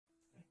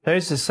There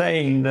is a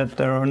saying that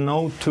there are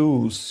no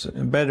tools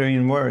better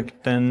in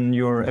work than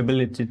your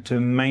ability to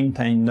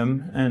maintain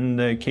them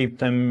and keep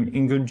them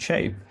in good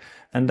shape.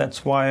 And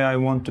that's why I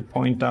want to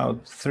point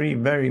out 3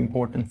 very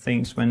important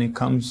things when it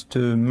comes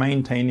to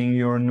maintaining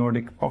your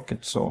Nordic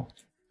pocket saw.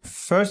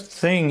 First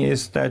thing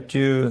is that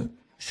you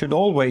should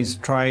always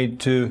try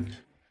to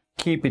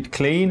keep it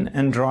clean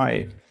and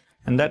dry.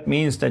 And that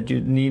means that you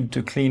need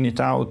to clean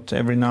it out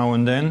every now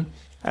and then.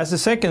 As a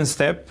second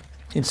step,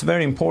 it's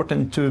very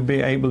important to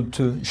be able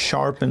to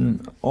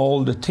sharpen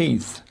all the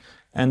teeth,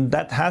 and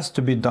that has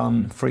to be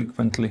done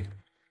frequently.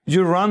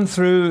 You run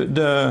through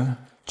the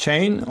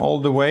chain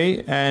all the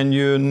way, and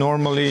you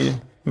normally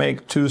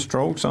make 2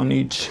 strokes on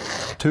each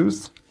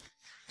tooth.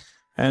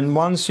 And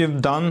once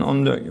you've done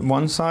on the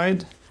one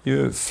side,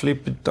 you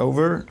flip it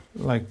over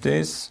like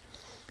this,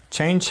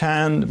 change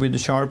hand with the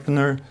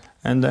sharpener,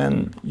 and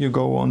then you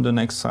go on the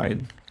next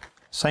side.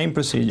 Same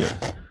procedure,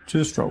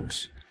 2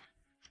 strokes.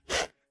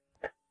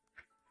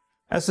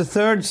 As a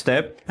third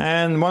step,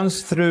 and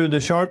once through the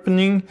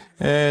sharpening,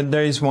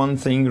 there is one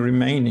thing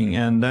remaining,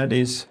 and that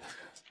is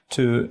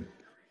to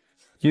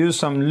use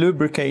some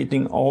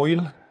lubricating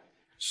oil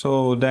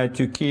so that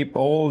you keep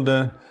all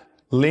the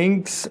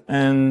links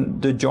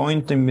and the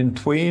joint in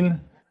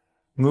between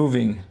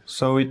moving,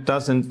 so it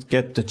doesn't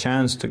get the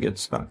chance to get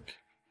stuck.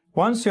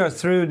 Once you are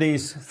through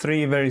these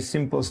 3 very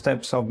simple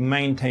steps of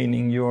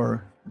maintaining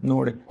your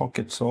Nordic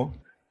pocket saw,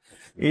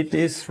 it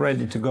is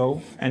ready to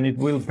go, and it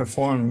will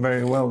perform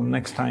very well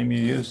next time you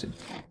use it.